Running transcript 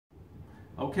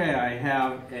Okay, I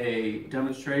have a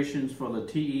demonstrations for the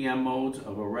TEM modes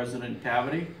of a resonant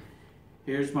cavity.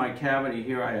 Here's my cavity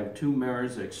here. I have two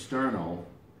mirrors external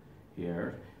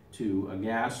here to a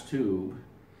gas tube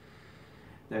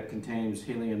that contains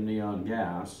helium neon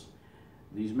gas.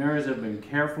 These mirrors have been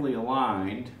carefully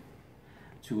aligned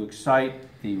to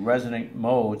excite the resonant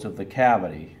modes of the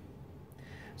cavity.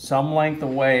 Some length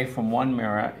away from one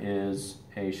mirror is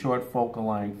a short focal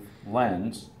length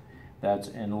lens that's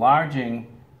enlarging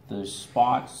the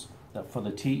spots for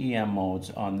the TEM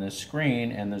modes on this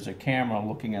screen, and there's a camera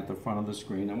looking at the front of the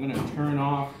screen. I'm going to turn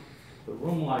off the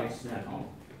room lights now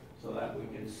so that we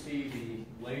can see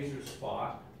the laser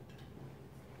spot,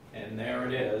 and there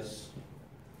it is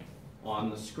on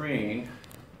the screen.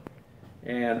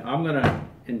 And I'm going to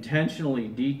intentionally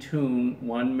detune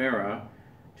one mirror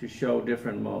to show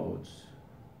different modes.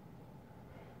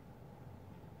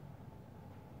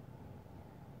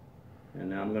 And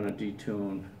now I'm going to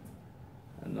detune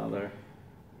another,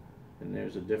 and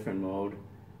there's a different mode,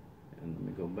 and let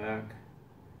me go back,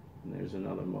 and there's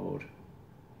another mode.